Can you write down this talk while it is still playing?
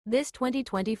This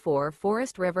 2024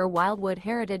 Forest River Wildwood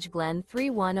Heritage Glen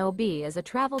 310B is a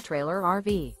travel trailer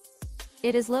RV.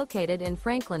 It is located in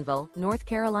Franklinville, North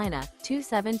Carolina,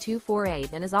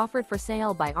 27248 and is offered for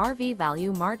sale by RV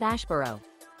Value Mart Asheboro.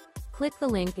 Click the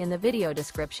link in the video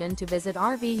description to visit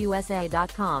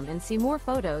RVUSA.com and see more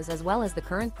photos as well as the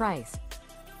current price.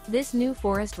 This new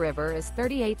Forest River is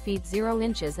 38 feet 0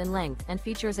 inches in length and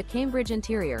features a Cambridge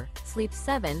interior, sleeps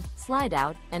 7,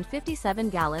 slide-out, and 57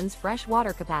 gallons fresh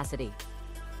water capacity.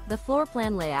 The floor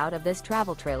plan layout of this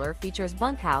travel trailer features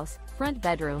bunkhouse, front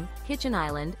bedroom, kitchen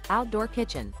island, outdoor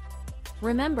kitchen.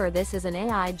 Remember, this is an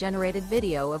AI-generated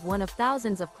video of one of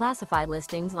thousands of classified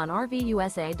listings on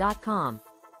RVUSA.com.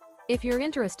 If you're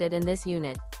interested in this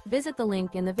unit, visit the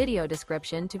link in the video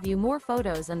description to view more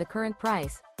photos and the current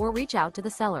price, or reach out to the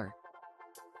seller.